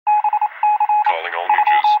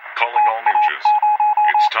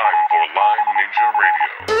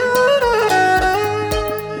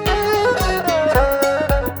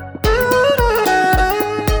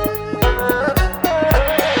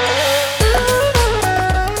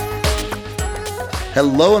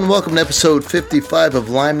Hello and welcome to episode 55 of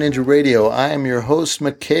Lyme Ninja Radio. I am your host,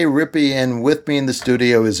 McKay Rippey, and with me in the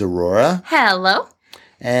studio is Aurora. Hello.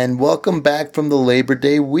 And welcome back from the Labor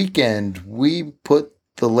Day weekend. We put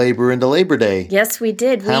the labor into Labor Day. Yes, we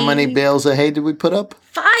did. How many bales of hay did we put up?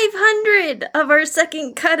 500 of our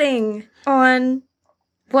second cutting on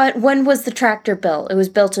when was the tractor built? It was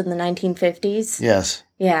built in the 1950s? Yes.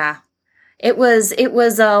 Yeah. It was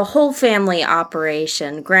a whole family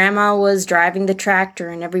operation. Grandma was driving the tractor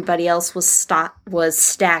and everybody else was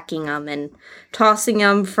stacking them and tossing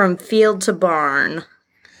them from field to barn.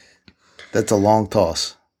 That's a long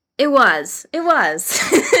toss. It was.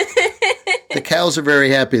 The cows are very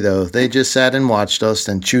happy, though. They just sat and watched us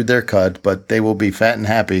and chewed their cud, but they will be fat and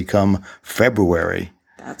happy come February.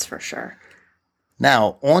 That's for sure.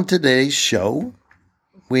 Now, on today's show,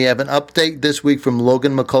 we have an update this week from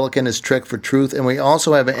Logan McCulloch and his Trek for Truth, and we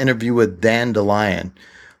also have an interview with Dan DeLion.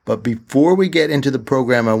 But before we get into the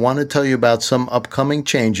program, I want to tell you about some upcoming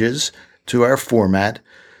changes to our format.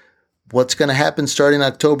 What's going to happen starting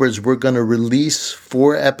October is we're going to release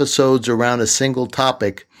 4 episodes around a single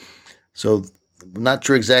topic. So I'm not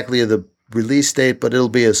sure exactly of the release date, but it'll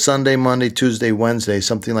be a Sunday, Monday, Tuesday, Wednesday,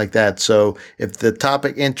 something like that. So if the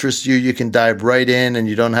topic interests you, you can dive right in and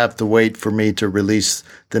you don't have to wait for me to release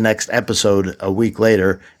the next episode a week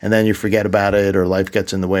later and then you forget about it or life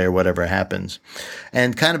gets in the way or whatever happens.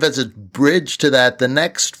 And kind of as a bridge to that, the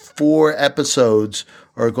next 4 episodes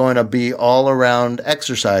are going to be all around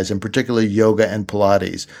exercise, in particular yoga and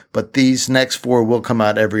Pilates. But these next 4 will come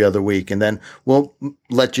out every other week, and then we'll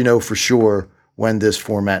let you know for sure when this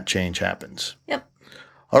format change happens. Yep.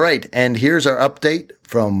 All right, and here's our update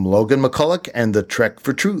from Logan McCulloch and the Trek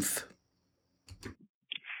for Truth.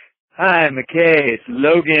 Hi, McKay. It's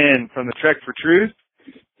Logan from the Trek for Truth.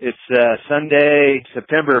 It's Sunday,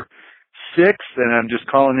 September 6th, and I'm just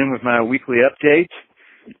calling in with my weekly update.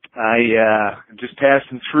 I'm just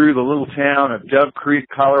passing through the little town of Dove Creek,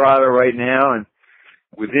 Colorado right now, and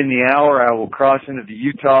within the hour I will cross into the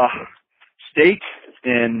Utah state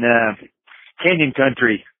and Canyon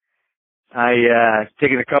Country.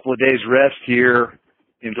 Taking a couple of days rest here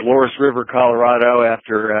in Dolores River, Colorado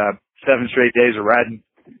after 7 straight days of riding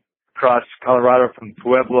across Colorado from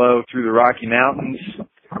Pueblo through the Rocky Mountains.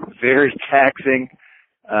 Very taxing,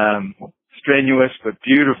 strenuous, but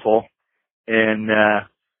beautiful. And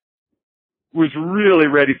was really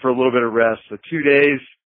ready for a little bit of rest. So 2 days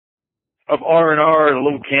of R&R at a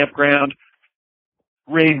little campground.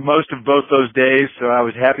 Rained most of both those days, so I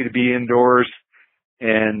was happy to be indoors.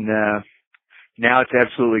 And now it's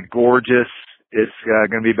absolutely gorgeous. It's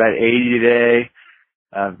going to be about 80 today.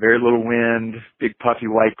 Very little wind, big puffy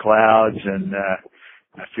white clouds, and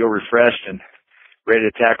I feel refreshed and ready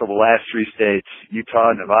to tackle the last 3 states,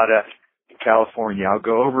 Utah, Nevada, and California. I'll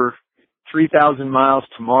go over 3,000 miles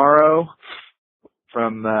tomorrow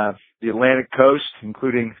from the Atlantic coast,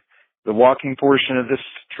 including the walking portion of this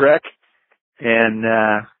trek, and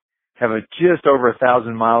have just over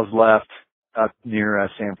 1,000 miles left up near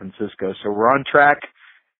San Francisco. So we're on track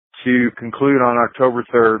to conclude on October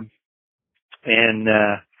 3rd, and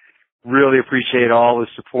really appreciate all the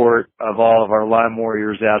support of all of our Lyme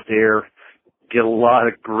warriors out there. Get a lot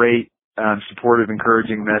of great supportive,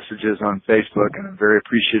 encouraging messages on Facebook, and I'm very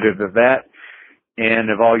appreciative of that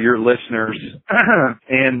and of all your listeners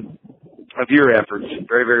and of your efforts,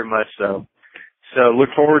 very, very much so. So look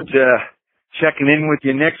forward to checking in with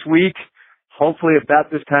you next week. Hopefully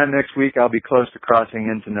about this time next week, I'll be close to crossing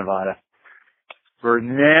into Nevada. For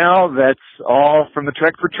now, that's all from the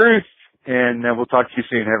Trek for Truth, and we'll talk to you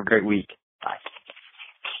soon. Have a great week. Bye.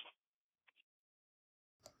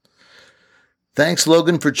 Thanks,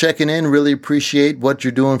 Logan, for checking in. Really appreciate what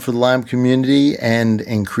you're doing for the Lyme community and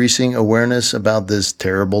increasing awareness about this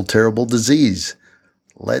terrible, terrible disease.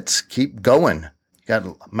 Let's keep going.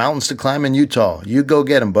 Got mountains to climb in Utah. You go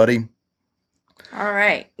get them, buddy. All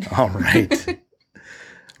right. All right.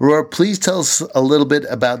 Aurora, please tell us a little bit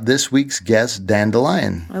about this week's guest, Dan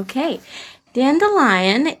DeLion. Okay. Dan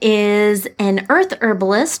DeLion is an earth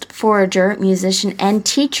herbalist, forager, musician, and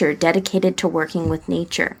teacher dedicated to working with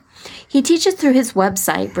nature. He teaches through his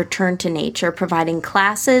website, Return to Nature, providing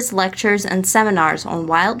classes, lectures, and seminars on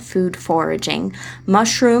wild food foraging,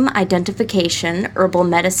 mushroom identification, herbal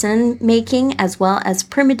medicine making, as well as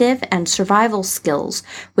primitive and survival skills,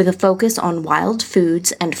 with a focus on wild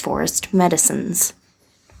foods and forest medicines.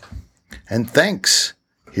 And thanks.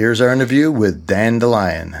 Here's our interview with Dan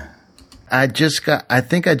DeLion. I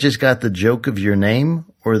think I just got the joke of your name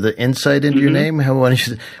or the insight into your name.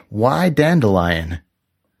 Why Dandelion?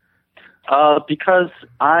 Because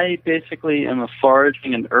I basically am a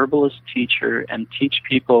foraging and herbalist teacher and teach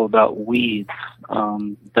people about weeds,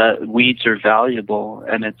 that weeds are valuable.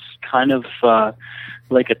 And it's kind of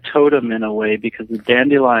like a totem in a way, because the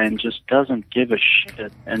dandelion just doesn't give a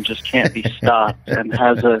shit and just can't be stopped and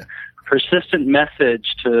has a persistent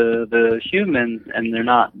message to the humans, and they're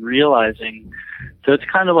not realizing. So it's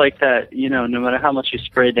kind of like that, no matter how much you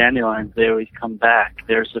spray dandelions, they always come back.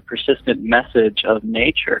 There's a persistent message of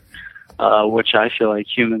nature, which I feel like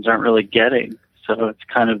humans aren't really getting. So it's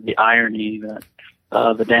kind of the irony that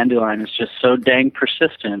the dandelion is just so dang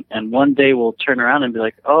persistent, and one day we'll turn around and be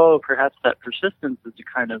like, oh, perhaps that persistence is a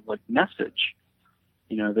kind of like message.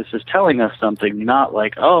 This is telling us something, not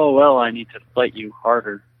like, oh, well, I need to fight you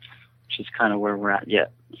harder, which is kind of where we're at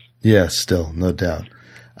yet. Yeah, still, no doubt.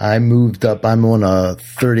 I moved up. I'm on a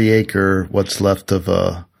 30-acre, what's left of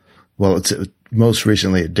it's most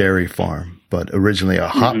recently a dairy farm, but originally a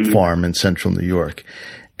hop farm in central New York.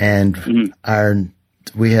 And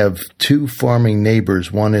we have two farming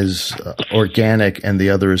neighbors. One is organic and the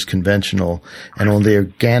other is conventional. And on the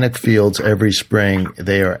organic fields every spring,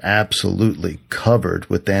 they are absolutely covered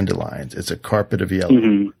with dandelions. It's a carpet of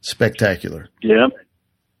yellow. Spectacular. Yep.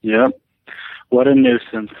 What a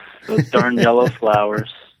nuisance. Those darn yellow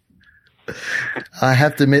flowers. I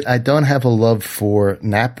have to admit, I don't have a love for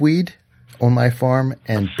knapweed on my farm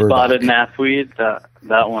and burdock. Spotted knapweed,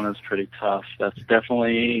 that one is pretty tough. That's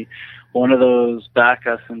definitely one of those back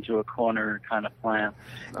us into a corner kind of plants.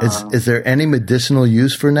 Is there any medicinal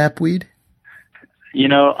use for knapweed?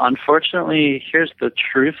 Unfortunately, here's the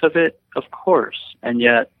truth of it, of course, and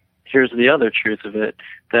yet here's the other truth of it,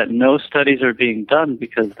 that no studies are being done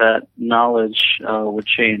because that knowledge would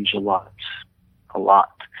change a lot.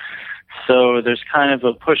 So there's kind of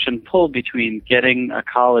a push and pull between getting a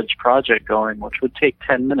college project going, which would take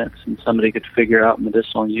 10 minutes, and somebody could figure out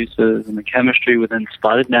medicinal uses and the chemistry within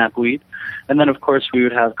spotted knapweed. And then, of course, we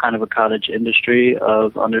would have kind of a cottage industry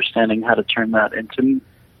of understanding how to turn that into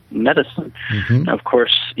medicine. Of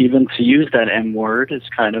course, even to use that M word is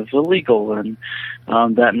kind of illegal, and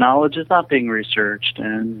that knowledge is not being researched,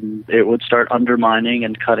 and it would start undermining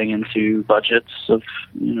and cutting into budgets of,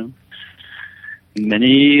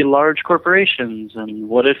 many large corporations. And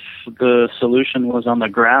what if the solution was on the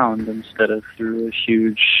ground instead of through a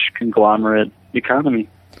huge conglomerate economy?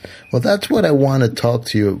 Well, that's what I want to talk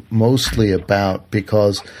to you mostly about,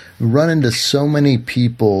 because we run into so many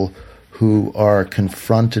people who are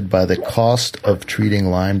confronted by the cost of treating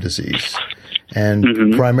Lyme disease, and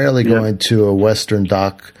primarily going to a Western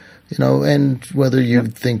doc, and whether you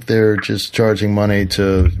think they're just charging money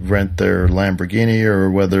to rent their Lamborghini, or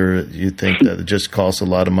whether you think that it just costs a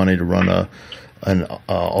lot of money to run an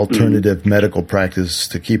alternative medical practice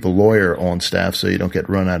to keep a lawyer on staff so you don't get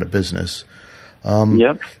run out of business.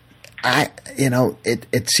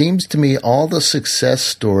 It seems to me all the success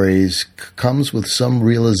stories comes with some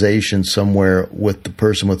realization somewhere with the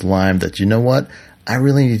person with Lyme that, I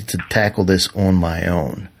really need to tackle this on my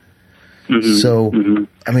own. So,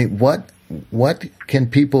 I mean, what can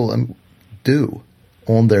people do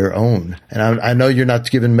on their own? And I know you're not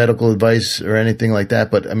giving medical advice or anything like that,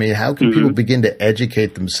 but I mean, how can people begin to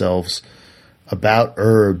educate themselves about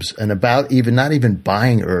herbs and about not even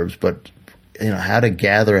buying herbs, but how to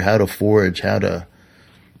gather, how to forage, how to...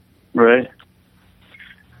 Right.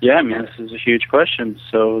 Yeah, I mean, this is a huge question.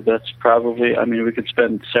 So that's probably, we could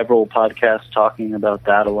spend several podcasts talking about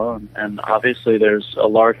that alone. And obviously there's a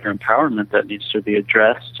larger empowerment that needs to be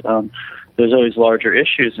addressed. There's always larger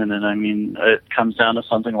issues in it. I mean, it comes down to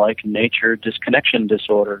something like nature disconnection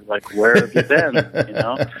disorder. Like, where have you been?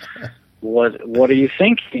 What are you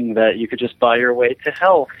thinking, that you could just buy your way to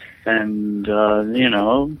health? And,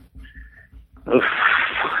 okay,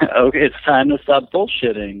 it's time to stop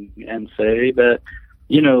bullshitting and say that,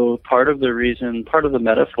 part of the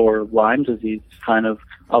metaphor of Lyme disease is kind of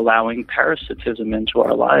allowing parasitism into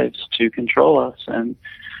our lives to control us. And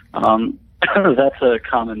that's a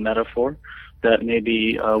common metaphor that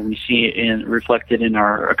maybe we see reflected in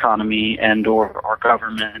our economy and or our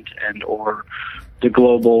government and or the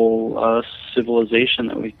global civilization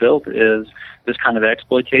that we've built, is this kind of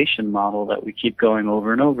exploitation model that we keep going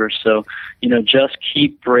over and over. So, just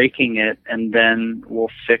keep breaking it and then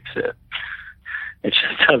we'll fix it. It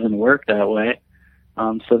just doesn't work that way.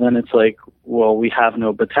 So then it's like, well, we have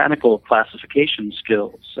no botanical classification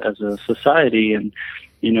skills as a society, and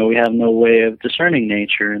we have no way of discerning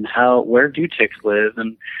nature and where do ticks live,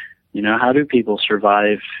 and How do people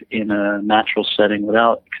survive in a natural setting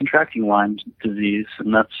without contracting Lyme disease?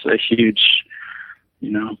 And that's a huge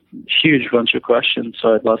bunch of questions.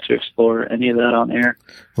 So I'd love to explore any of that on air.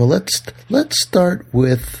 Well, let's start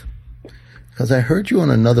with, because I heard you on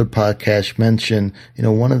another podcast mention,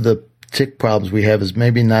 one of the tick problems we have is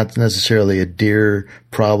maybe not necessarily a deer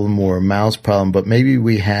problem or a mouse problem, but maybe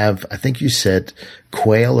we have, I think you said,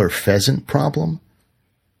 quail or pheasant problem.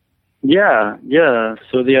 Yeah.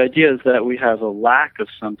 So the idea is that we have a lack of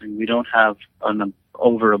something. We don't have an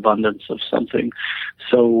overabundance of something.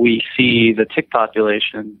 So we see the tick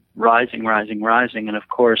population rising. And of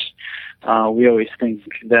course, we always think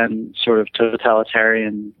then sort of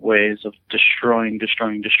totalitarian ways of destroying,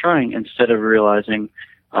 instead of realizing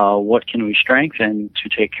what can we strengthen to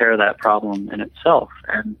take care of that problem in itself.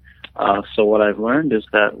 And so what I've learned is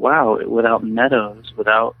that, without meadows,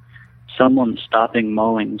 without someone stopping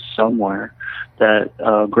mowing somewhere, that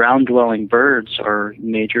ground-dwelling birds are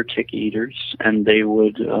major tick eaters, and they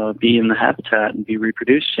would be in the habitat and be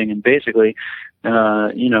reproducing. And basically,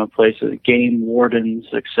 places, game wardens,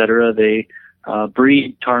 etc., they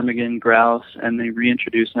breed ptarmigan, grouse, and they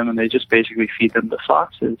reintroduce them, and they just basically feed them to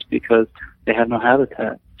foxes because they have no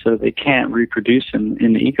habitat, so they can't reproduce in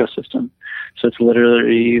the ecosystem. So it's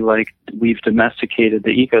literally like we've domesticated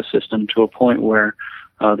the ecosystem to a point where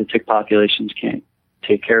the tick populations can't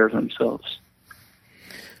take care of themselves.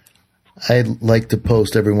 I like to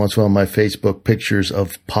post every once in a while on my Facebook pictures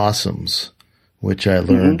of possums, which I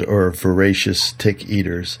learned are voracious tick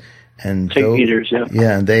eaters. And tick eaters, yeah.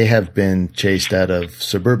 Yeah, and they have been chased out of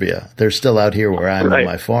suburbia. They're still out here where I'm on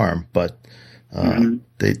my farm, but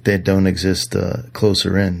they don't exist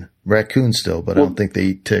closer in. Raccoons still, but I don't think they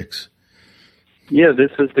eat ticks. Yeah,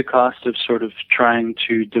 this is the cost of sort of trying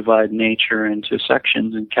to divide nature into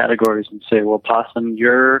sections and categories and say, well, possum,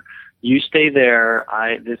 you stay there.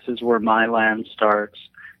 This is where my land starts,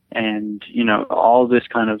 and all this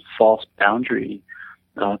kind of false boundary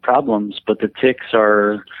problems. But the ticks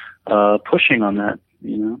are pushing on that,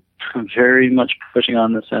 very much pushing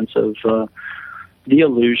on the sense of the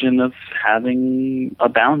illusion of having a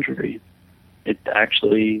boundary. It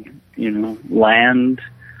actually, land.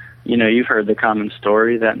 You've heard the common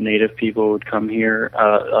story that native people would come here,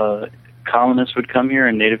 colonists would come here,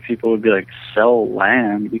 and native people would be like, sell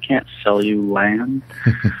land. We can't sell you land.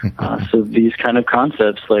 So these kind of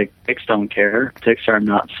concepts, like ticks don't care. Ticks are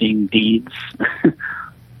not seeing deeds.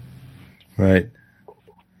 Right.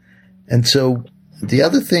 And so the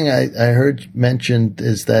other thing I heard mentioned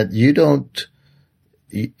is that you don't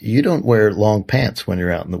wear long pants when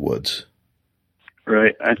you're out in the woods.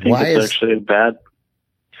 Right. I think it's actually bad.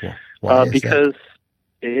 Why is because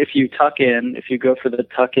if you go for the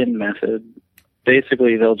tuck-in method,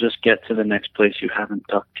 basically they'll just get to the next place you haven't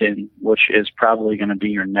tucked in, which is probably going to be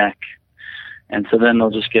your neck. And so then they'll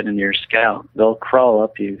just get into your scalp. They'll crawl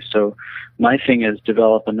up you. So my thing is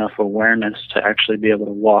develop enough awareness to actually be able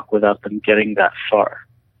to walk without them getting that far,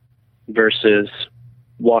 versus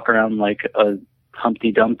walk around like a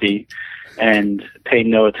Humpty Dumpty and pay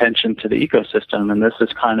no attention to the ecosystem. And this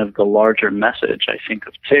is kind of the larger message, I think,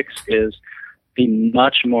 of ticks, is be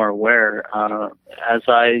much more aware. As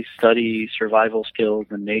I study survival skills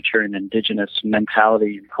and nature and indigenous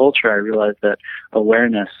mentality and culture, I realize that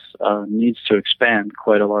awareness needs to expand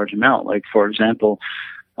quite a large amount. Like, for example,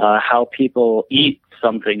 how people eat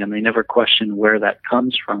something and they never question where that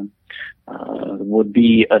comes from would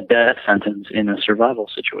be a death sentence in a survival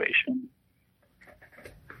situation.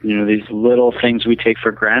 These little things we take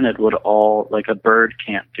for granted would all, like a bird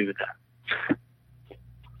can't do that.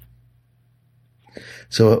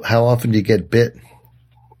 So how often do you get bit?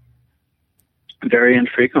 Very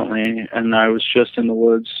infrequently. And I was just in the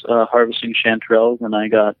woods harvesting chanterelles, and I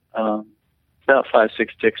got about 5-6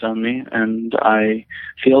 ticks on me, and I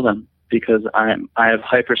feel them because I have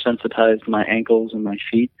hypersensitized my ankles and my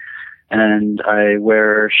feet, and I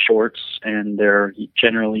wear shorts, and they're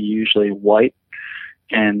usually white,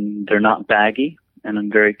 and they're not baggy, and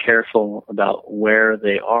I'm very careful about where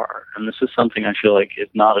they are. And this is something I feel like is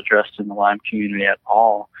not addressed in the Lyme community at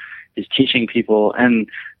all, is teaching people. And,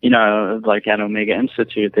 like at Omega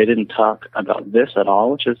Institute, they didn't talk about this at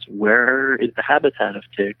all, which is where is the habitat of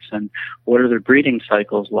ticks, and what are their breeding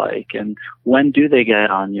cycles like, and when do they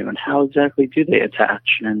get on you, and how exactly do they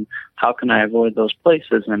attach, and how can I avoid those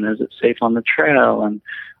places, and is it safe on the trail, and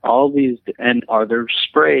all these, and are there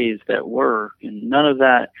sprays that work, and none of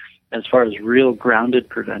that, as far as real grounded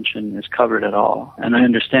prevention, is covered at all. And I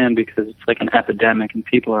understand, because it's like an epidemic and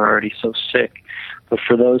people are already so sick. But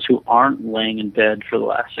for those who aren't laying in bed for the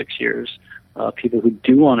last 6 years, people who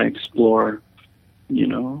do want to explore,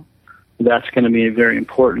 that's going to be a very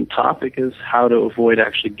important topic, is how to avoid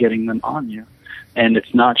actually getting them on you. And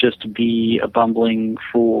it's not just to be a bumbling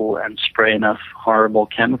fool and spray enough horrible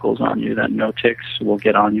chemicals on you that no ticks will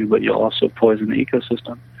get on you, but you'll also poison the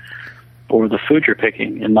ecosystem or the food you're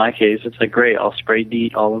picking. In my case, it's like, great, I'll spray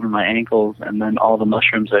DEET all over my ankles, and then all the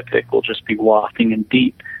mushrooms I pick will just be wafting in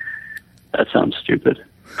DEET. That sounds stupid.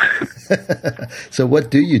 So what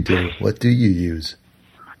do you do? What do you use?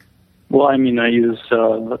 Well, I mean, I use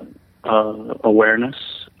awareness,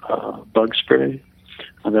 bug spray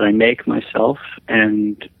that I make myself,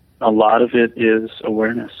 and a lot of it is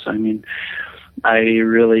awareness. I mean, I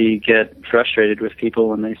really get frustrated with people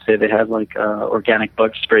when they say they have like organic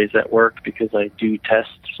bug sprays that work, because I do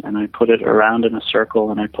tests and I put it around in a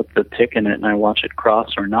circle and I put the tick in it and I watch it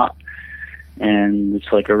cross or not. And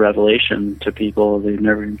it's like a revelation to people. They've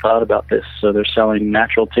never even thought about this. So they're selling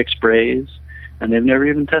natural tick sprays and they've never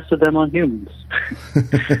even tested them on humans.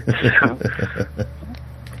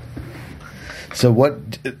 So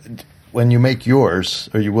when you make yours,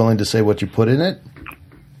 are you willing to say what you put in it?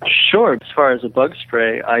 Sure. As far as a bug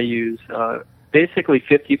spray, I use basically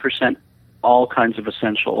 50% all kinds of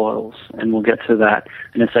essential oils, and we'll get to that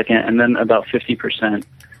in a second, and then about 50%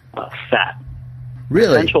 fat.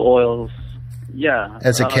 Really? Essential oils, yeah.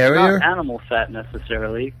 As a carrier? Not animal fat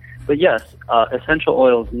necessarily, but yes, essential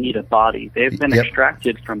oils need a body. They've been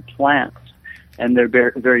extracted from plants, and they're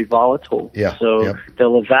very volatile. Yeah. So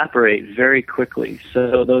they'll evaporate very quickly.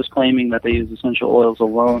 So those claiming that they use essential oils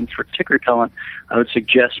alone for tick repellent, I would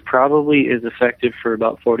suggest probably is effective for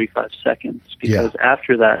about 45 seconds, because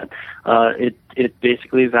after that, it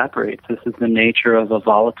basically evaporates. This is the nature of a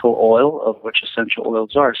volatile oil, of which essential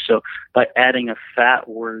oils are. So by adding a fat,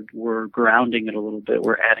 we're grounding it a little bit.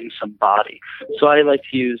 We're adding some body. So I like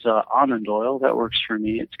to use almond oil. That works for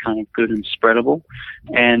me. It's kind of good and spreadable.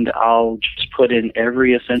 And I'll just put in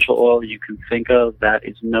every essential oil you can think of that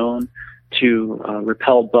is known to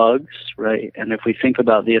repel bugs, right? And if we think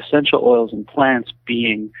about the essential oils in plants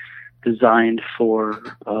being designed for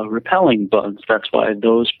repelling bugs, that's why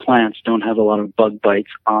those plants don't have a lot of bug bites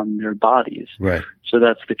on their bodies. Right. So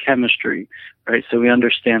that's the chemistry, right? So we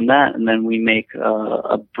understand that, and then we make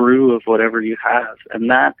a brew of whatever you have, and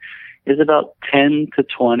that is about 10 to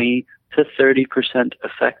 20 to 30%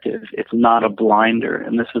 effective. It's not a blinder,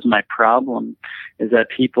 and this is my problem, is that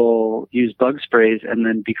people use bug sprays and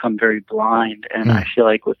then become very blind, and I feel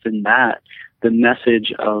like within that, the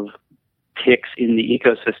message of ticks in the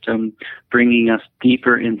ecosystem, bringing us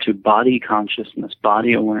deeper into body consciousness,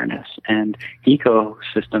 body awareness, and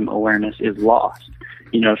ecosystem awareness is lost.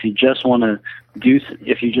 You know, if you just want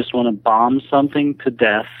to bomb something to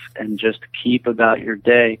death and just keep about your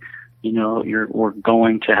day, you know, we're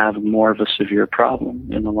going to have more of a severe problem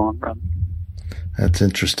in the long run. That's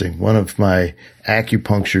interesting. One of my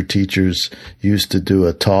acupuncture teachers used to do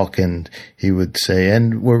a talk, and he would say,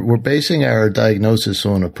 and we're basing our diagnosis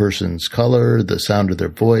on a person's color, the sound of their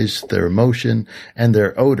voice, their emotion, and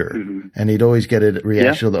their odor. Mm-hmm. And he'd always get a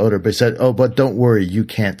reaction of the odor, but he said, oh, but don't worry, you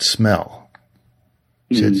can't smell.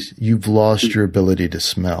 He said, you've lost your ability to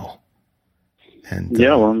smell. And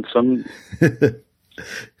well, in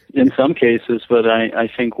some cases, but I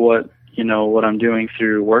think what I'm doing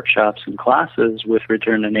through workshops and classes with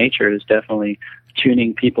Return to Nature is definitely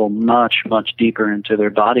tuning people much, much deeper into their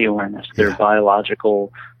body awareness, their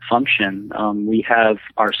biological function. We have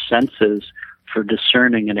our senses for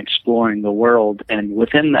discerning and exploring the world, and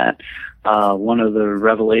within that, one of the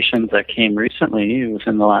revelations that came recently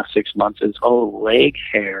within the last 6 months is, leg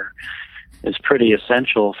hair is pretty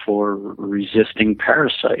essential for resisting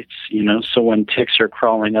parasites, so when ticks are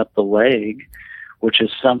crawling up the leg, which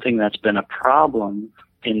is something that's been a problem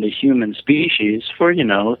in the human species for,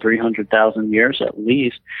 300,000 years at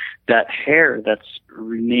least, that hair that's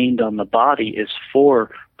remained on the body is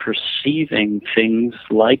for perceiving things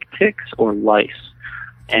like ticks or lice.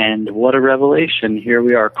 And what a revelation. Here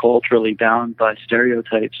we are culturally bound by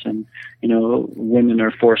stereotypes, and, women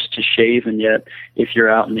are forced to shave, and yet if you're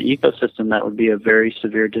out in the ecosystem, that would be a very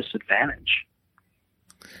severe disadvantage.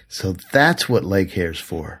 So that's what leg hair's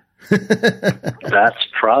for. That's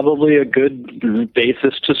probably a good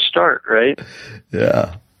basis to start, right?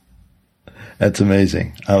 Yeah. That's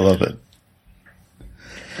amazing. I love it.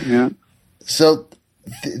 Yeah. So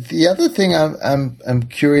the other thing I'm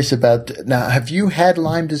curious about now, have you had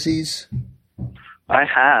Lyme disease? I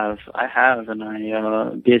have, and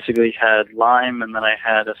I basically had Lyme, and then I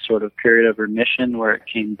had a sort of period of remission where it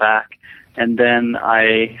came back, and then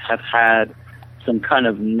I have had some kind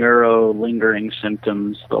of neuro-lingering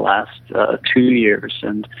symptoms the last 2 years,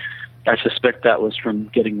 and I suspect that was from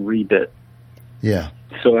getting rebit. Yeah.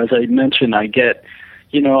 So as I mentioned, I get,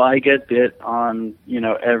 I get bit on,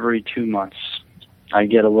 every 2 months. I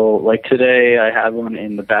get a little, like today, I have one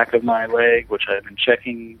in the back of my leg, which I've been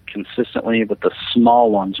checking consistently, but the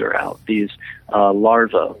small ones are out. These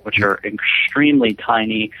larvae, which are extremely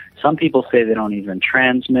tiny. Some people say they don't even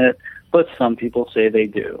transmit, but some people say they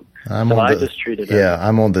do. I just treated it. Yeah,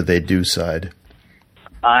 I'm on the they do side.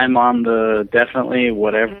 I'm on the definitely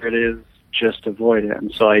whatever it is, just avoid it.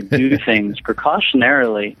 And so I do things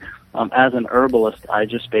precautionarily. As an herbalist, I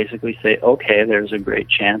just basically say, okay, there's a great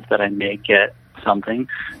chance that I may get something.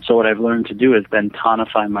 So what I've learned to do is then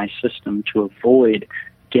tonify my system to avoid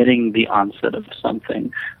getting the onset of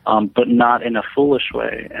something, but not in a foolish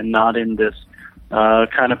way and not in this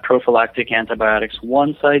kind of prophylactic antibiotics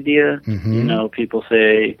once idea. Mm-hmm. People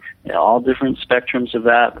say all different spectrums of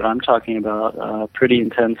that, but I'm talking about pretty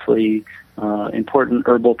intensely important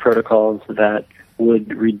herbal protocols that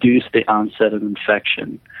would reduce the onset of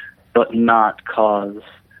infection, but not cause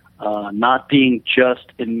not being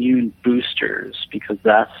just immune boosters, because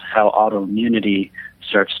that's how autoimmunity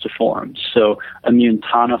starts to form. So immune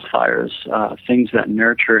tonifiers, things that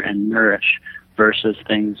nurture and nourish versus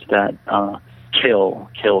things that kill.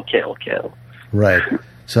 Right.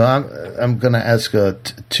 So I'm going to ask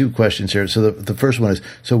two questions here. So the first one is,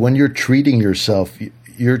 so when you're treating yourself,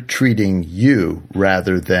 you're treating you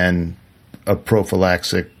rather than a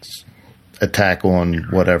prophylaxis attack on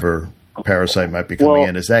whatever parasite might be coming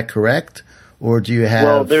in. Is that correct? Or do you have...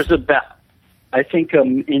 Well, there's I think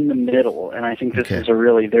in the middle, and I think this is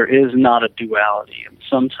there is not a duality. And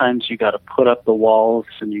sometimes you got to put up the walls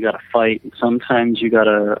and you got to fight. And sometimes you got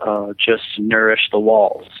to just nourish the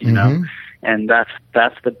walls, you know? And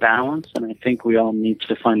that's the balance. And I think we all need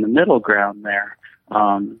to find the middle ground there,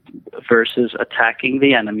 versus attacking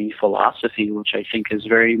the enemy philosophy, which I think is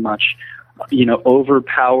very much,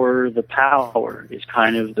 overpower the power is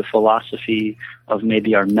kind of the philosophy of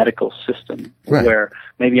maybe our medical system, right. Where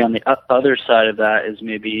maybe on the other side of that is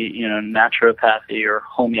maybe, naturopathy or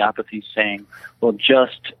homeopathy saying, well,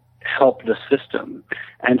 just help the system.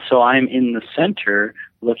 And so I'm in the center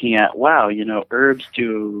looking at, wow, herbs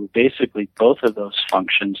do basically both of those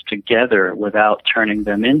functions together without turning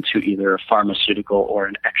them into either a pharmaceutical or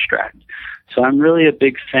an extract. So I'm really a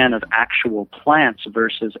big fan of actual plants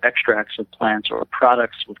versus extracts of plants or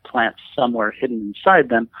products with plants somewhere hidden inside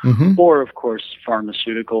them, or, of course,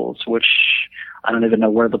 pharmaceuticals, which I don't even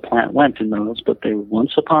know where the plant went in those, but they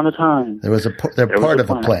once upon a time. They're part of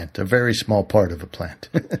a plant, a very small part of a plant.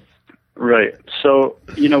 Right. So,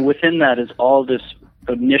 within that is all this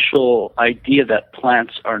initial idea that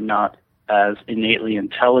plants are not as innately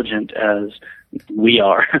intelligent as we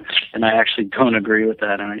are. And I actually don't agree with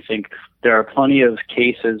that. And I think there are plenty of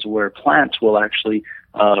cases where plants will actually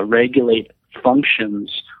regulate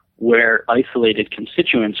functions where isolated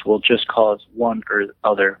constituents will just cause one or the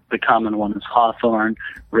other. The common one is hawthorn,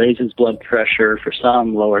 raises blood pressure for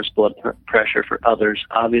some, lowers blood pressure for others.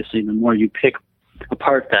 Obviously, the more you pick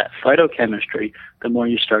apart that phytochemistry, the more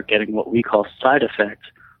you start getting what we call side effects,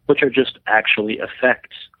 which are just actually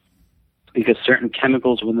effects. Because certain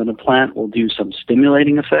chemicals within a plant will do some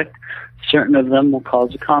stimulating effect, certain of them will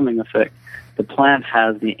cause a calming effect. The plant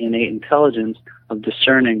has the innate intelligence of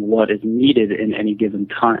discerning what is needed in any given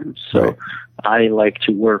time. So right. I like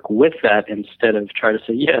to work with that instead of try to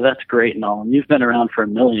say, yeah, that's great and all, and you've been around for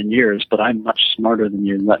 1,000,000 years, but I'm much smarter than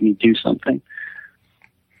you, let me do something.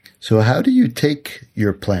 So how do you take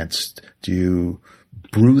your plants? Do you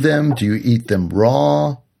brew them? Do you eat them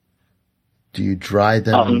raw? Do you dry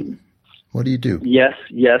them? What do you do? Yes,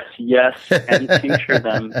 and tincture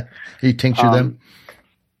them. You tincture them?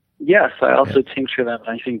 Yes, I also tincture them.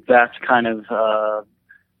 I think that's kind of,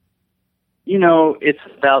 it's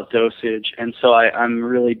about dosage. And so I'm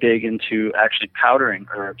really big into actually powdering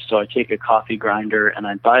herbs. So I take a coffee grinder and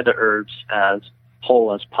I buy the herbs as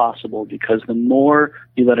whole as possible, because the more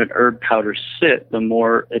you let an herb powder sit, the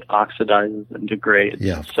more it oxidizes and degrades.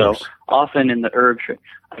 Yeah, so often in the herb,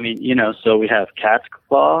 so we have cat's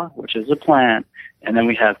claw, which is a plant, and then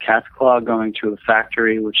we have cat's claw going to a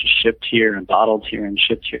factory, which is shipped here and bottled here and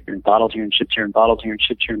shipped here and bottled here and shipped here and bottled here and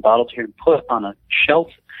shipped here and bottled here and put on a shelf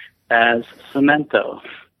as cemento.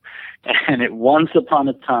 And it once upon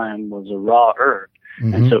a time was a raw herb.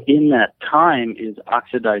 And so in that time is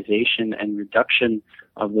oxidization and reduction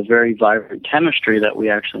of the very vibrant chemistry that we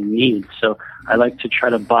actually need. So I like to try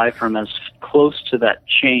to buy from as close to that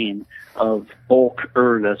chain of bulk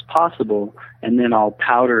herb as possible, and then I'll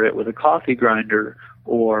powder it with a coffee grinder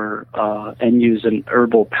or and use an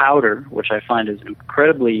herbal powder, which I find is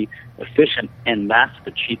incredibly efficient, and that's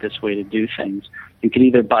the cheapest way to do things. You can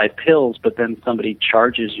either buy pills, but then somebody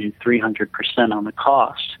charges you 300% on the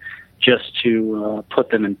cost. just to put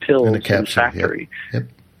them in pills in the factory. Yep.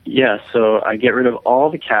 Yeah, so I get rid of all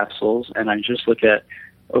the capsules, and I just look at,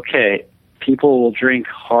 okay, people will drink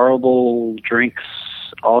horrible drinks,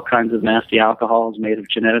 all kinds of nasty alcohols made of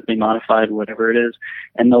genetically modified, whatever it is,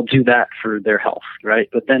 and they'll do that for their health, right?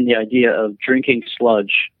 But then the idea of drinking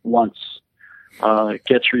sludge once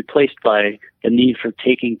gets replaced by the need for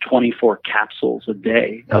taking 24 capsules a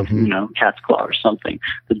day of, cat's claw or something.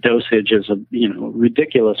 The dosage is,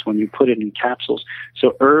 ridiculous when you put it in capsules.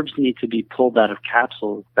 So herbs need to be pulled out of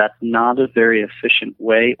capsules. That's not a very efficient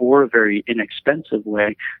way or a very inexpensive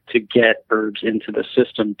way to get herbs into the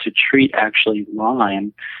system to treat actually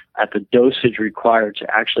Lyme at the dosage required to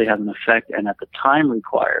actually have an effect and at the time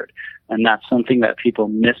required. And that's something that people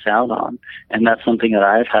miss out on. And that's something that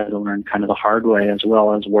I've had to learn kind of the hard way, as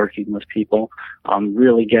well as working with people,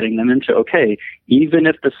 really getting them into, okay, even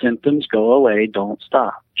if the symptoms go away, don't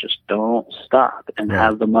stop. Just don't stop and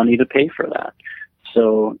have the money to pay for that.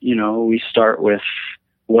 So, we start with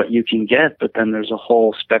what you can get, but then there's a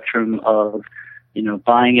whole spectrum of,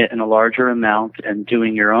 buying it in a larger amount and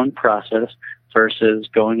doing your own process versus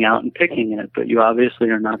going out and picking it. But you obviously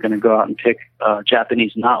are not going to go out and pick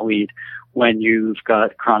Japanese knotweed when you've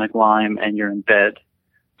got chronic Lyme and you're in bed,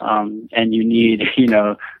 and you need,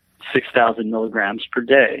 6,000 milligrams per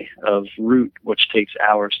day of root, which takes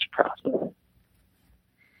hours to process.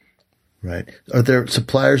 Right. Are there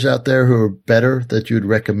suppliers out there who are better that you'd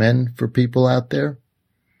recommend for people out there?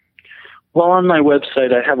 Well, on my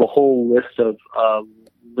website, I have a whole list of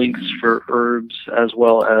links for herbs as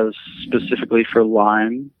well as specifically for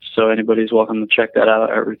Lyme. So anybody's welcome to check that out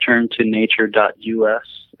at returntonature.us,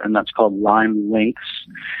 and that's called Lyme Links.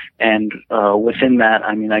 And within that,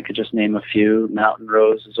 I could just name a few. Mountain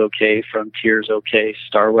Rose is okay, Frontier's okay,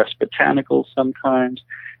 Star West Botanicals sometimes.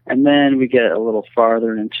 And then we get a little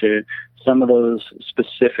farther into some of those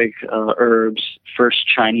specific herbs. First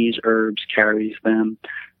Chinese Herbs carries them.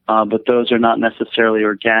 But those are not necessarily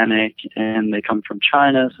organic, and they come from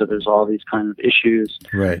China, so there's all these kind of issues.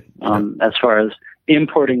 Right. As far as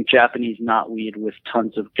importing Japanese knotweed with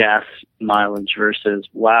tons of gas mileage versus,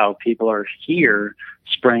 wow, people are here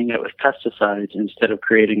spraying it with pesticides instead of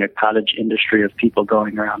creating a cottage industry of people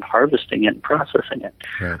going around harvesting it and processing it.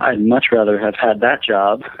 Right. I'd much rather have had that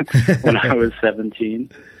job when I was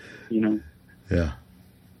 17, Yeah.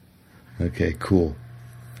 Okay, cool.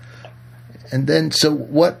 And then,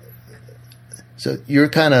 so you're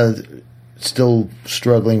kind of still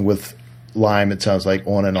struggling with Lyme, it sounds like,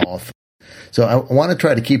 on and off. So I want to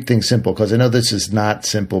try to keep things simple, because I know this is not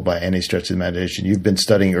simple by any stretch of the imagination. You've been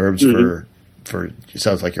studying herbs for it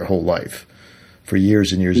sounds like your whole life, for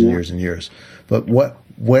years and years and years and years. But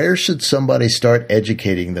where should somebody start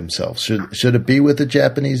educating themselves? Should it be with the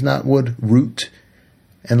Japanese knotweed root?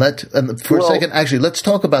 And for a second, actually, let's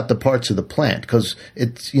talk about the parts of the plant, because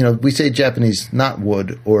it's, we say Japanese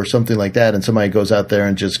knotweed or something like that, and somebody goes out there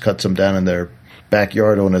and just cuts them down in their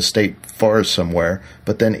backyard or in a state forest somewhere,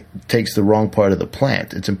 but then it takes the wrong part of the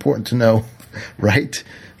plant. It's important to know, right?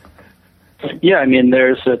 Yeah,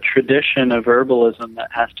 there's a tradition of herbalism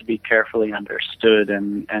that has to be carefully understood,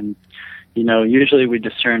 and usually we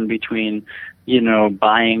discern between,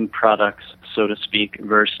 buying products, so to speak,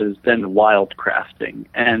 versus then wildcrafting.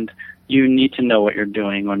 And you need to know what you're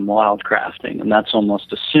doing when wildcrafting, and that's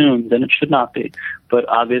almost assumed, and it should not be. But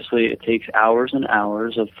obviously it takes hours and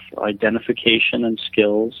hours of identification and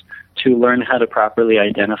skills to learn how to properly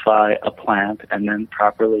identify a plant and then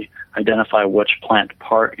properly identify which plant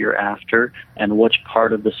part you're after and which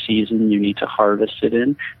part of the season you need to harvest it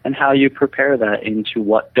in, and how you prepare that into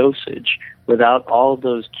what dosage. Without all of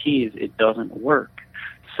those keys, it doesn't work.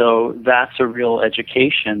 So that's a real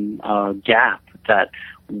education gap that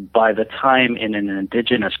by the time in an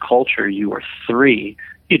indigenous culture you were 3,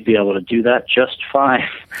 you'd be able to do that just fine.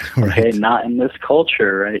 Right. Okay, not in this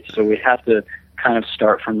culture, right? So we have to kind of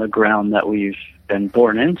start from the ground that we've been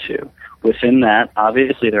born into. Within that,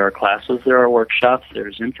 obviously, there are classes, there are workshops,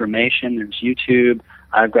 there's information, there's YouTube.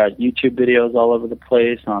 I've got YouTube videos all over the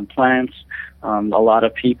place on plants. A lot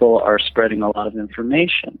of people are spreading a lot of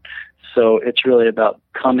information. So it's really about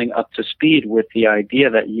coming up to speed with the idea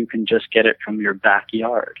that you can just get it from your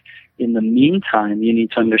backyard. In the meantime, you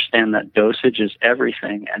need to understand that dosage is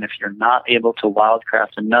everything. And if you're not able to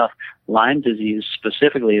wildcraft enough, Lyme disease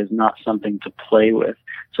specifically is not something to play with.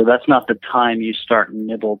 So that's not the time you start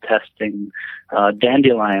nibble testing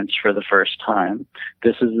dandelions for the first time.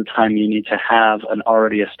 This is the time you need to have an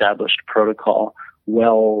already established protocol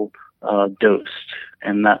well dosed.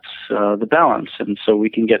 And that's the balance. And so we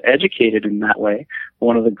can get educated in that way.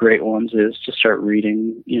 One of the great ones is to start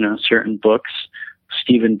reading, certain books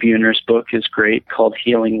Stephen Buhner's book is great, called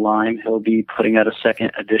Healing Lyme. He'll be putting out a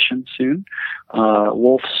second edition soon.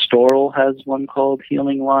 Wolf Storrell has one called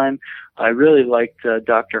Healing Lyme. I really liked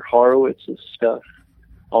Dr. Horowitz's stuff,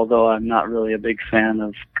 although I'm not really a big fan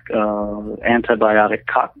of antibiotic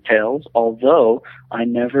cocktails, although I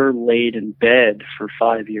never laid in bed for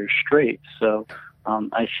 5 years straight. So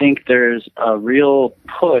I think there's a real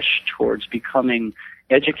push towards becoming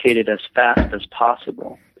educated as fast as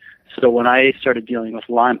possible. So when I started dealing with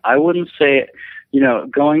Lyme, I wouldn't say,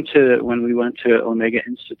 when we went to Omega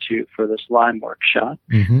Institute for this Lyme workshop,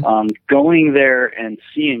 going there and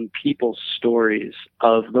seeing people's stories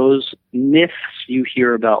of those myths you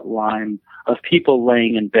hear about Lyme, of people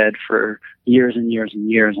laying in bed for years and years and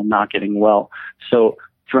years and not getting well. So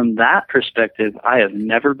from that perspective, I have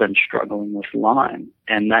never been struggling with Lyme.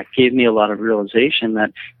 And that gave me a lot of realization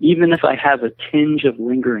that even if I have a tinge of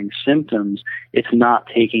lingering symptoms, it's not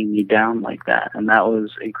taking me down like that. And that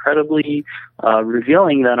was incredibly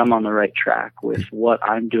revealing that I'm on the right track with what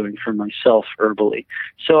I'm doing for myself herbally.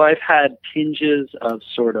 So I've had tinges of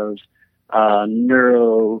sort of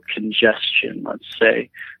neurocongestion, let's say,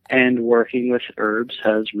 and working with herbs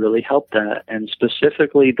has really helped that. And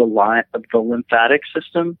specifically the lymphatic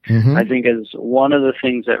system, I think, is one of the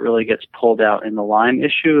things that really gets pulled out in the Lyme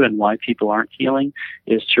issue, and why people aren't healing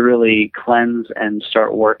is to really cleanse and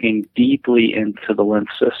start working deeply into the lymph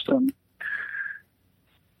system.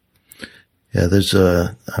 Yeah, there's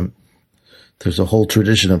a whole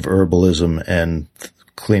tradition of herbalism and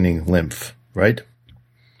cleaning lymph, right?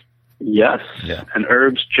 Yes. Yeah. And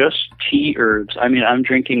herbs, just tea herbs. I mean, I'm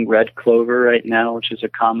drinking red clover right now, which is a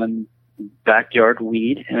common backyard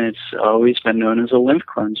weed, and it's always been known as a lymph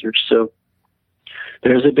cleanser. So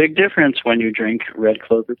there's a big difference when you drink red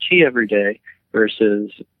clover tea every day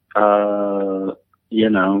versus,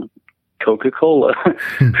 Coca-Cola.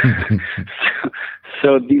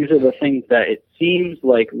 So these are the things that it seems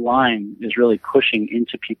like Lyme is really pushing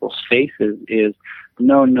into people's faces is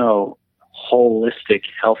no, holistic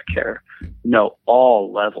healthcare. No,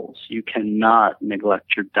 all levels. You cannot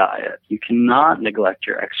neglect your diet. You cannot neglect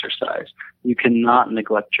your exercise. You cannot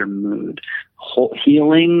neglect your mood.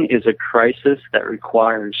 Healing is a crisis that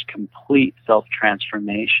requires complete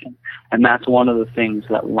self-transformation. And that's one of the things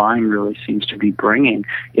that Lyme really seems to be bringing.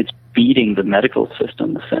 It's beating the medical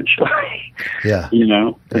system, essentially. Yeah.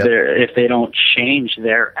 Yep. If they don't change,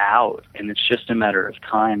 they're out. And it's just a matter of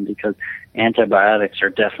time, because antibiotics are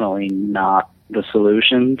definitely not the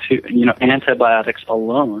solution to, antibiotics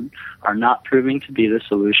alone are not proving to be the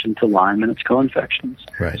solution to Lyme and its co-infections.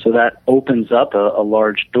 Right. So that opens up a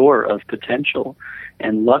large door of potential.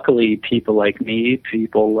 And luckily, people like me,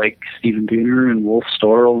 people like Stephen Buhner and Wolf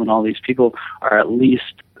Storrell and all these people are at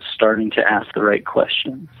least starting to ask the right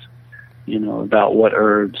questions, about what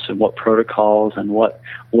herbs and what protocols and what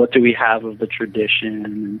do we have of the tradition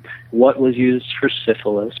and what was used for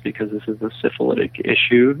syphilis, because this is a syphilitic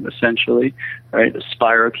issue, essentially, right? The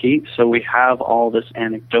spirochete. So we have all this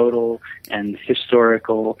anecdotal and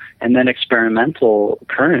historical and then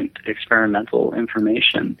current experimental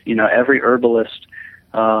information. Every herbalist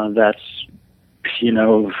that's,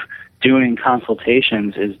 doing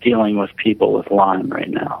consultations is dealing with people with Lyme right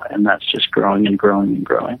now, and that's just growing and growing and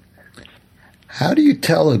growing. How do you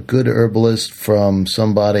tell a good herbalist from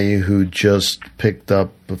somebody who just picked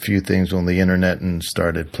up a few things on the internet and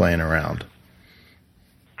started playing around?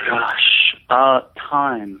 Gosh,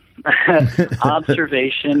 time.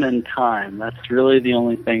 Observation and time. That's really the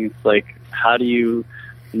only thing. It's like, how do you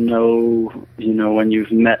know, when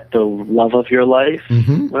you've met the love of your life?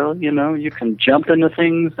 Well, you can jump into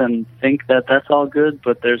things and think that that's all good,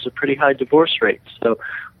 but there's a pretty high divorce rate. So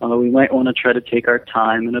we might want to try to take our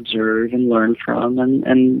time and observe and learn from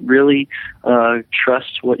and really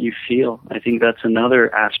trust what you feel. I think that's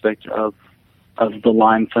another aspect of the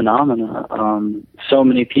Lyme phenomena. So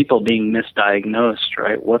many people being misdiagnosed,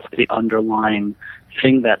 right? What's the underlying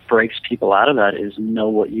thing that breaks people out of that is know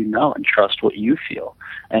what you know and trust what you feel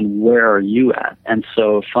and where are you at. And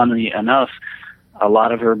so, funnily enough, a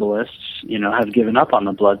lot of herbalists, have given up on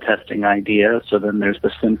the blood testing idea. So then there's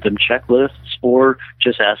the symptom checklists, or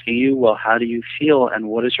just asking you, well, how do you feel and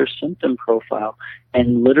what is your symptom profile?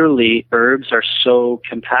 And literally, herbs are so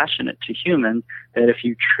compassionate to humans that if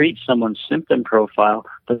you treat someone's symptom profile,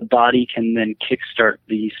 the body can then kickstart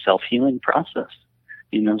the self-healing process.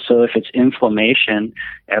 So if it's inflammation,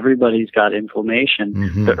 everybody's got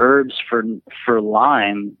inflammation. The herbs for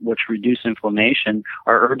Lyme, which reduce inflammation,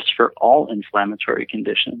 are herbs for all inflammatory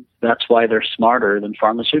conditions. That's why they're smarter than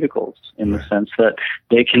pharmaceuticals in the sense that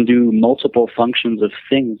they can do multiple functions of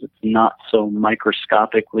things. It's not so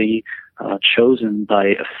microscopically chosen by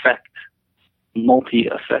effect.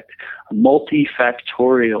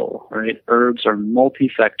 multifactorial, right? Herbs are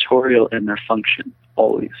multifactorial in their function,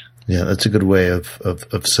 always. Yeah, that's a good way of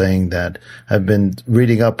saying that. I've been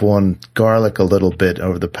reading up on garlic a little bit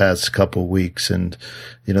over the past couple of weeks, and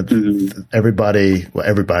everybody,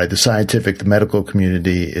 the scientific, the medical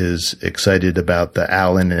community is excited about the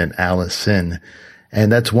allicin and allicin, and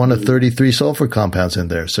that's one of 33 sulfur compounds in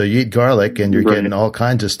there. So you eat garlic, and you're getting all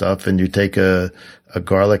kinds of stuff, and you take a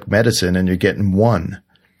garlic medicine, and you're getting one,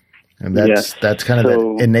 and that's kind of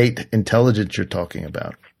that innate intelligence you're talking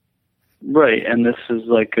about. Right, and this is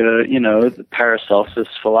like the Paracelsus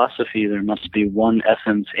philosophy. There must be one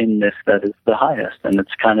essence in this that is the highest, and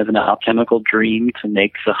it's kind of an alchemical dream to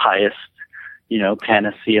make the highest,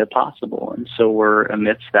 panacea possible. And so we're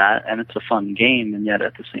amidst that, and it's a fun game, and yet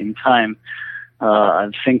at the same time,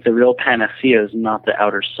 I think the real panacea is not the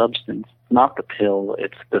outer substance, not the pill.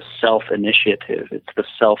 It's the self-initiative. It's the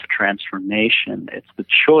self-transformation. It's the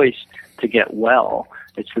choice to get well.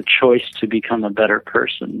 It's the choice to become a better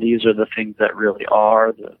person. These are the things that really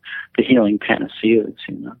are the healing panaceas,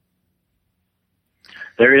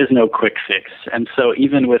 There is no quick fix. And so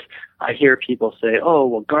even I hear people say, oh,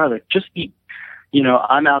 well, garlic, just eat.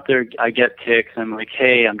 I'm out there, I get ticks. I'm like,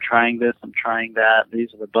 hey, I'm trying this, I'm trying that.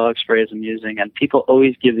 These are the bug sprays I'm using. And people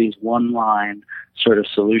always give these one-line sort of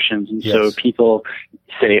solutions. And so people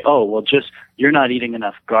say, oh, well, you're not eating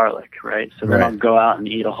enough garlic, right? So then I'll go out and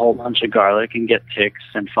eat a whole bunch of garlic and get ticks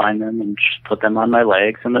and find them and just put them on my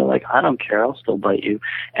legs. And they're like, I don't care, I'll still bite you.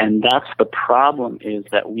 And that's the problem, is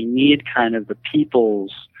that we need kind of the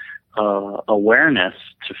people's awareness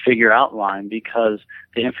to figure out Lyme, because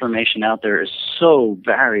the information out there is so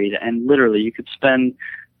varied, and literally you could spend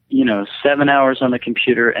 7 hours on the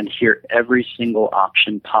computer and hear every single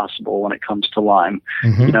option possible when it comes to Lyme.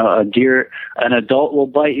 An adult will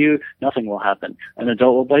bite you, nothing will happen. An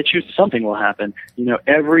adult will bite you, something will happen.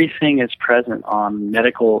 Everything is present on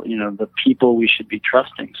medical, the people we should be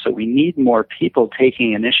trusting. So we need more people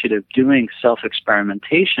taking initiative, doing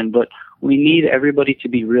self-experimentation, but we need everybody to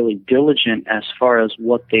be really diligent as far as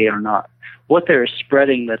what they're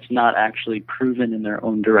spreading that's not actually proven in their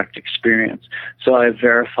own direct experience. So I've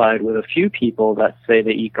verified with a few people that say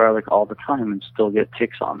they eat garlic all the time and still get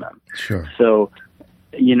ticks on them. Sure. So,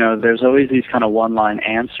 there's always these kind of one-line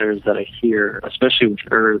answers that I hear, especially with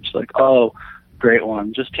herbs, like, oh, great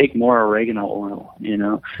one, just take more oregano oil,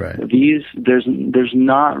 Right. There's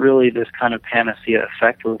not really this kind of panacea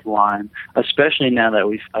effect with Lyme, especially now that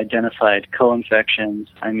we've identified co-infections.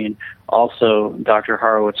 I mean, also Dr.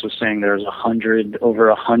 Horowitz was saying there's over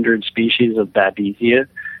 100 species of Babesia.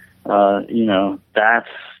 That's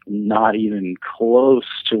not even close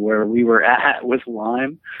to where we were at with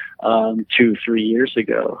Lyme 2-3 years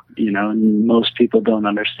ago, and most people don't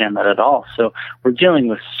understand that at all. So we're dealing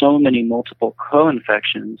with so many multiple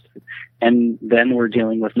co-infections, and then we're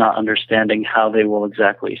dealing with not understanding how they will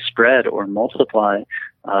exactly spread or multiply.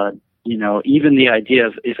 Even the idea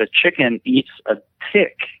of if a chicken eats a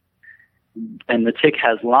tick and the tick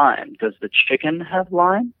has Lyme, does the chicken have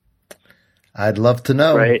Lyme? I'd love to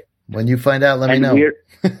know. Right. When you find out, let me know.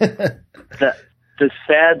 The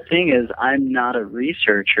sad thing is I'm not a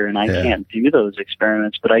researcher and I can't do those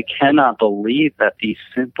experiments, but I cannot believe that these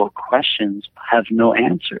simple questions have no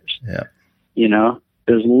answers. Yeah.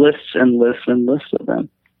 There's lists and lists and lists of them.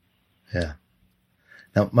 Yeah.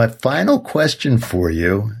 Now, my final question for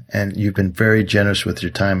you, and you've been very generous with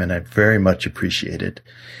your time, and I very much appreciate it,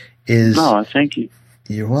 is... Oh, thank you.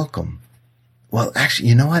 You're welcome. Well, actually,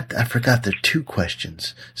 you know what? I forgot there are 2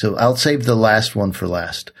 questions. So I'll save the last one for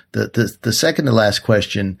last. The second to last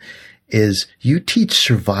question is, you teach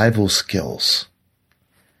survival skills.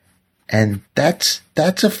 And that's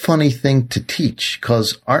a funny thing to teach,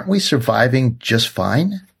 because aren't we surviving just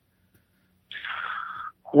fine?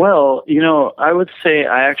 Well, I would say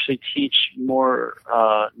I actually teach more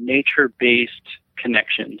nature-based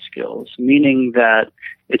connection skills, meaning that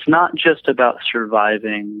it's not just about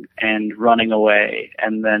surviving and running away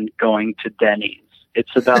and then going to Denny's.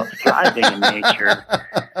 It's about thriving in nature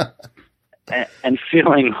and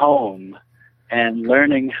feeling home and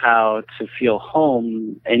learning how to feel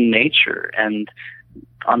home in nature. And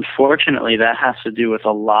unfortunately, that has to do with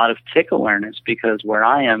a lot of tick awareness, because where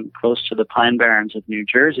I am, close to the Pine Barrens of New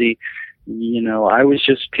Jersey, I was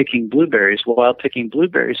just picking blueberries while picking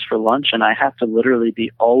blueberries for lunch, and I have to literally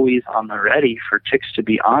be always on the ready for ticks to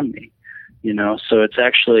be on me, So it's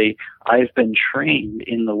actually, I've been trained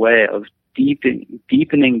in the way of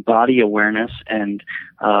deepening body awareness and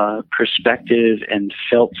perspective and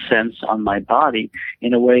felt sense on my body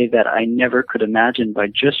in a way that I never could imagine by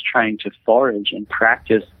just trying to forage and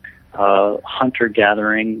practice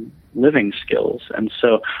hunter-gathering living skills. And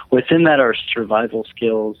so within that are survival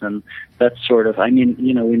skills, and that's sort of, I mean,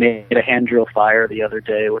 you know, we made a hand drill fire the other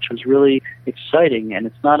day, which was really exciting, and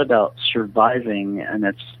it's not about surviving, and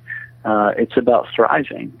it's about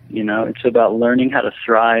thriving. You know, it's about learning how to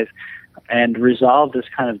thrive and resolve this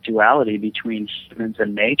kind of duality between humans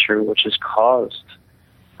and nature, which has caused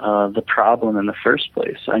the problem in the first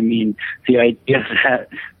place. I mean, the idea that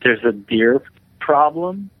there's a deer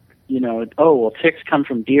problem, you know, oh, well, ticks come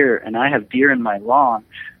from deer, and I have deer in my lawn,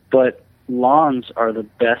 but lawns are the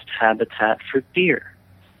best habitat for deer.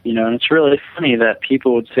 You know, and it's really funny that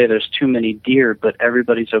people would say there's too many deer, but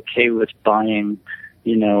everybody's okay with buying,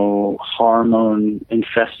 you know,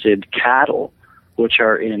 hormone-infested cattle, which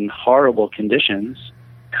are in horrible conditions,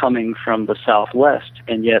 coming from the Southwest,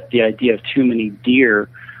 and yet the idea of too many deer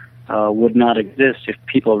would not exist if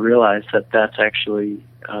people realized that that's actually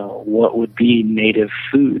what would be native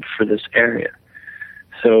food for this area.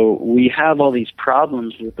 So we have all these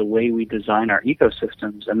problems with the way we design our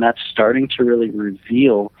ecosystems, and that's starting to really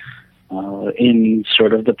reveal in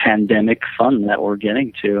sort of the pandemic fun that we're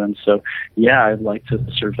getting to. And so, yeah, I'd like to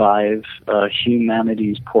survive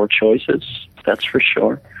humanity's poor choices, that's for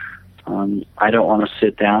sure. I don't want to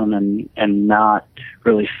sit down and not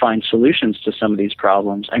really find solutions to some of these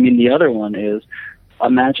problems. I mean, the other one is,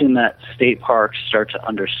 imagine that state parks start to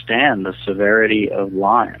understand the severity of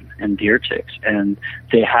Lyme and deer ticks, and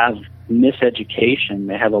they have miseducation,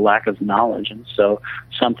 they have a lack of knowledge, and so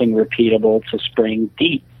something repeatable to spraying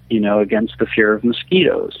DEET, you know, against the fear of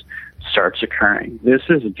mosquitoes starts occurring. This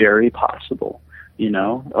is very possible, you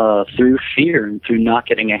know, through fear and through not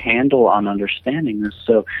getting a handle on understanding this.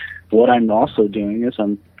 So what I'm also doing is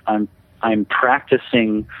I'm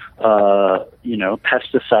practicing, you know,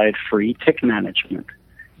 pesticide-free tick management.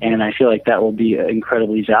 And I feel like that will be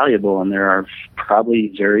incredibly valuable, and there are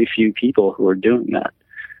probably very few people who are doing that.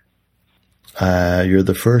 You're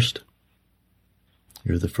the first.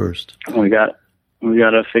 You're the first. We got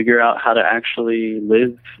to figure out how to actually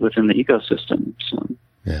live within the ecosystem. So.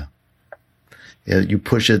 Yeah. Yeah, you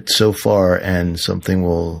push it so far, and something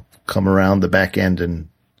will come around the back end and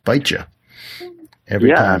bite you.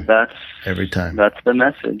 Every time. Every time. That's the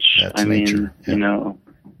message. That's nature. Mean, you know,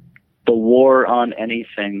 the war on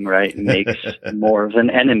anything, right, makes more of an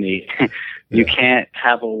enemy. You can't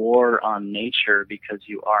have a war on nature because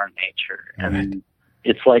you are nature. Right. And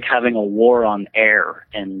it's like having a war on air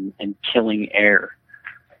and killing air,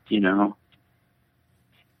 you know.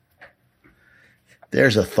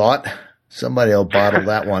 There's a thought. Somebody will bottle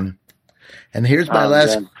that one. And here's my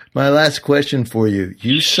last question for you.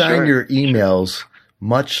 You sign your emails,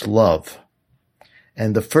 "Much love."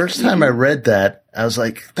 And the first time I read that, I was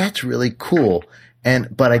like, that's really cool.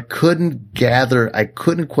 But I couldn't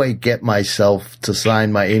quite get myself to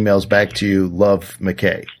sign my emails back to you, "Love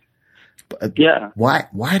McKay." Yeah.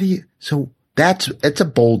 Why do you, so it's a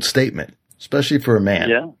bold statement, especially for a man.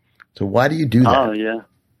 Yeah. So why do you do that? Oh, yeah.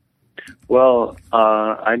 Well,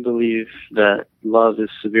 I believe that love is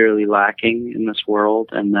severely lacking in this world,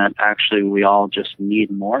 and that actually we all just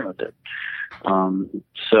need more of it.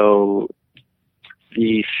 So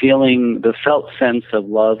the felt sense of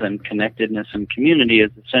love and connectedness and community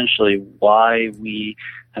is essentially why we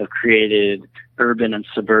have created urban and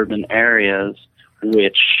suburban areas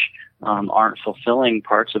which aren't fulfilling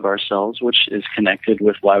parts of ourselves, which is connected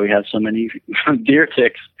with why we have so many deer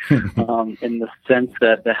ticks, in the sense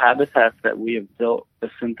that the habitats that we have built, the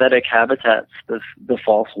synthetic habitats, the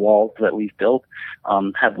false walls that we've built,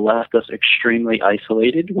 have left us extremely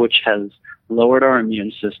isolated, which has lowered our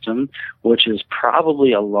immune system, which is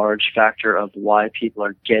probably a large factor of why people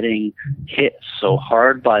are getting hit so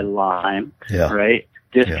hard by Lyme, right?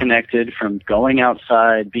 Disconnected from going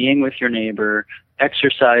outside, being with your neighbor,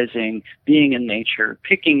 exercising, being in nature,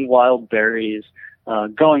 picking wild berries,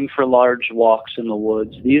 going for large walks in the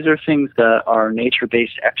woods. These are things that are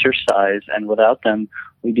nature-based exercise, and without them,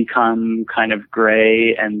 we become kind of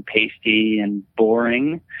gray and pasty and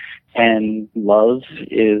boring. And love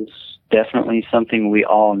is definitely something we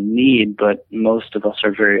all need, but most of us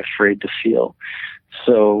are very afraid to feel.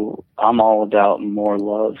 So I'm all about more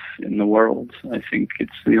love in the world. I think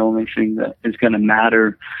it's the only thing that is going to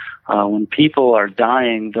matter. When people are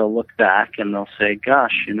dying, they'll look back and they'll say,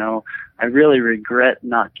 gosh, you know, I really regret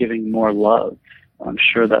not giving more love. I'm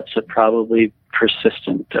sure that's a probably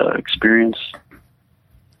persistent experience.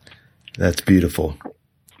 That's beautiful.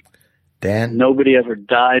 Dan? Nobody ever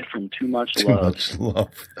died from too much love. Too much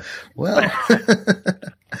love. Well,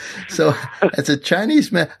 so as a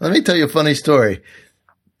Chinese man, let me tell you a funny story.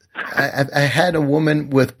 I had a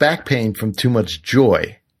woman with back pain from too much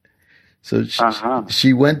joy. So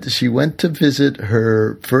she went to visit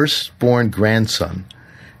her firstborn grandson,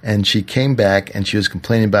 and she came back and she was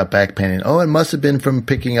complaining about back pain. Oh, it must have been from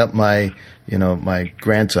picking up my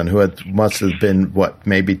grandson, who must have been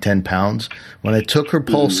maybe 10 pounds. When I took her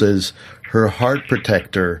pulses, her heart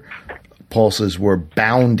protector pulses were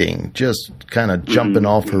bounding, just kind of jumping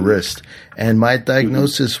off her wrist. And my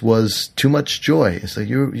diagnosis was too much joy. It's like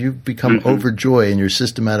you've become overjoyed and your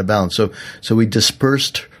system out of balance. So we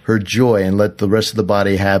dispersed her joy and let the rest of the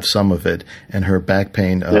body have some of it, and her back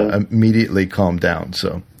pain immediately calmed down.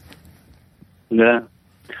 So, yeah.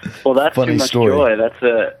 Well, that's funny too much story. Joy.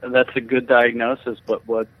 That's a good diagnosis. But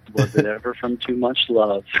what was it ever from too much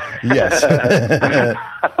love? Yes.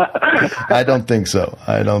 I don't think so.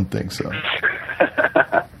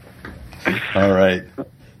 All right.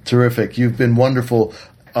 Terrific. You've been wonderful.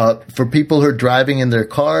 For people who are driving in their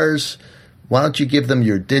cars, why don't you give them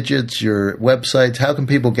your digits, your websites? How can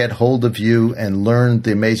people get hold of you and learn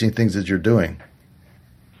the amazing things that you're doing?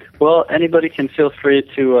 Well, anybody can feel free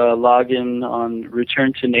to log in on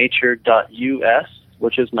returntonature.us,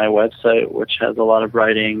 which is my website, which has a lot of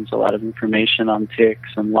writings, a lot of information on ticks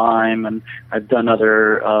and Lyme, and I've done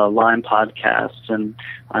other Lyme podcasts, and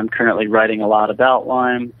I'm currently writing a lot about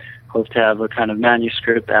Lyme. Hope to have a kind of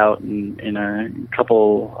manuscript out in a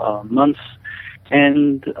couple months.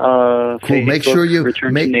 And cool. Facebook, Make sure you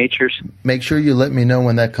Return to Nature. Make sure you let me know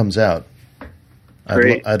when that comes out.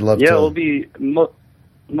 Great. I'd love to. Yeah, it will be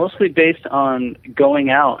mostly based on going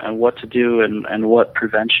out and what to do and what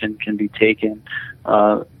prevention can be taken.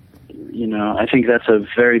 I think that's a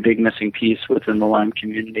very big missing piece within the Lyme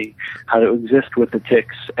community, how to exist with the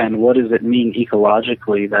ticks and what does it mean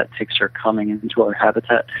ecologically that ticks are coming into our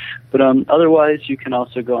habitat. But otherwise, you can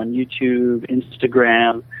also go on YouTube,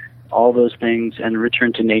 Instagram, all those things, and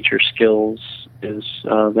Return to Nature Skills is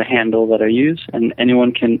the handle that I use. And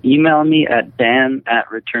anyone can email me at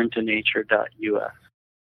dan@returntonature.us.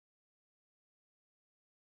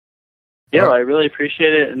 Yeah, I really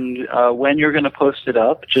appreciate it. And when you're going to post it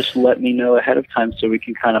up, just let me know ahead of time so we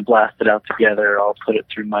can kind of blast it out together. I'll put it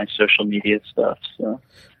through my social media stuff. So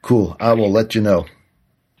cool. I will let you know.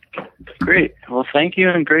 Great. Well, thank you,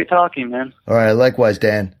 and great talking, man. All right. Likewise,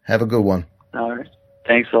 Dan. Have a good one. All right.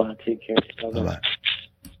 Thanks a lot. Take care. Bye-bye. Bye-bye.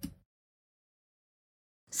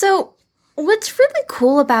 So what's really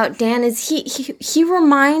cool about Dan is he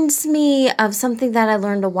reminds me of something that I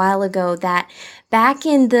learned a while ago, that back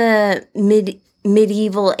in the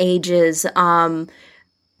medieval ages,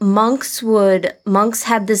 monks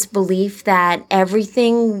had this belief that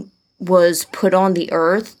everything was put on the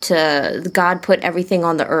earth God put everything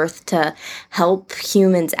on the earth to help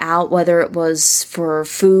humans out, whether it was for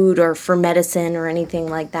food or for medicine or anything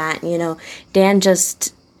like that. Dan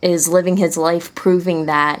just is living his life proving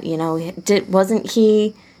that. Wasn't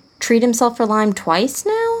he treat himself for Lyme twice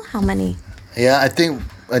now? How many? Yeah, I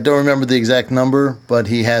don't remember the exact number, but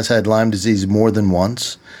he has had Lyme disease more than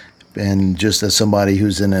once. And just as somebody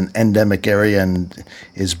who's in an endemic area and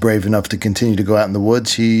is brave enough to continue to go out in the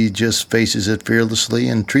woods, he just faces it fearlessly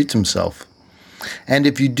and treats himself. And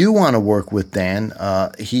if you do want to work with Dan,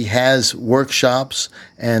 he has workshops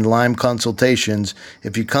and Lyme consultations.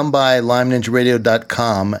 If you come by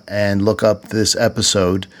LymeNinjaRadio.com and look up this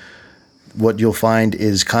episode, what you'll find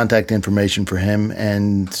is contact information for him,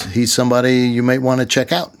 and he's somebody you might want to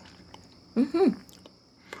check out. Mm-hmm.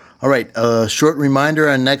 All right, a short reminder,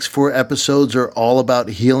 our next 4 episodes are all about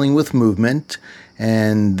healing with movement,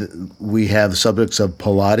 and we have subjects of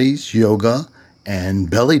Pilates, yoga, and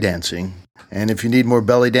belly dancing. And if you need more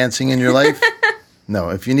belly dancing in your life,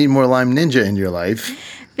 if you need more Lyme Ninja in your life,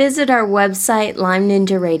 visit our website,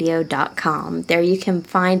 LymeNinjaRadio.com. There you can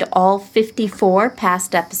find all 54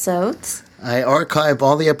 past episodes. I archive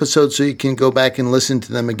all the episodes so you can go back and listen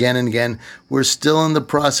to them again and again. We're still in the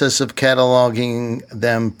process of cataloging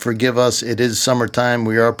them. Forgive us. It is summertime.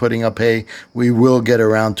 We are putting up hay. We will get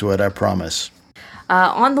around to it, I promise.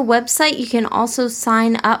 On the website, you can also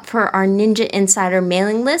sign up for our Ninja Insider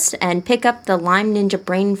mailing list and pick up the Lyme Ninja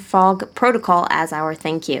Brain Fog Protocol as our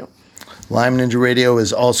thank you. Lyme Ninja Radio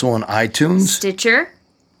is also on iTunes, Stitcher,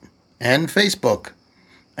 and Facebook.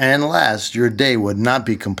 And last, your day would not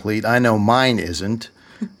be complete, I know mine isn't,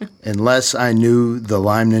 unless I knew the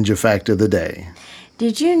Lyme Ninja fact of the day.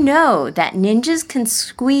 Did you know that ninjas can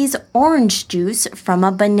squeeze orange juice from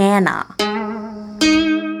a banana?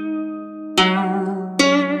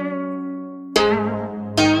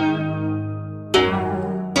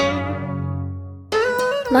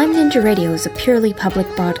 Lyme Ninja Radio is a purely public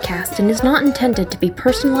broadcast and is not intended to be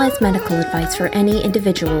personalized medical advice for any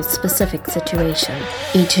individual's specific situation.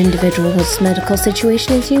 Each individual's medical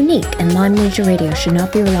situation is unique, and Lyme Ninja Radio should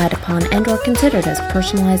not be relied upon and or considered as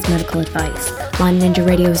personalized medical advice. Lyme Ninja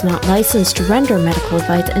Radio is not licensed to render medical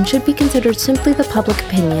advice and should be considered simply the public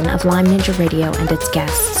opinion of Lyme Ninja Radio and its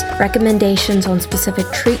guests. Recommendations on specific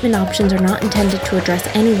treatment options are not intended to address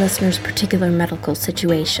any listener's particular medical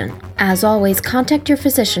situation. As always, contact your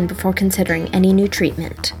physician before considering any new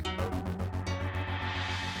treatment.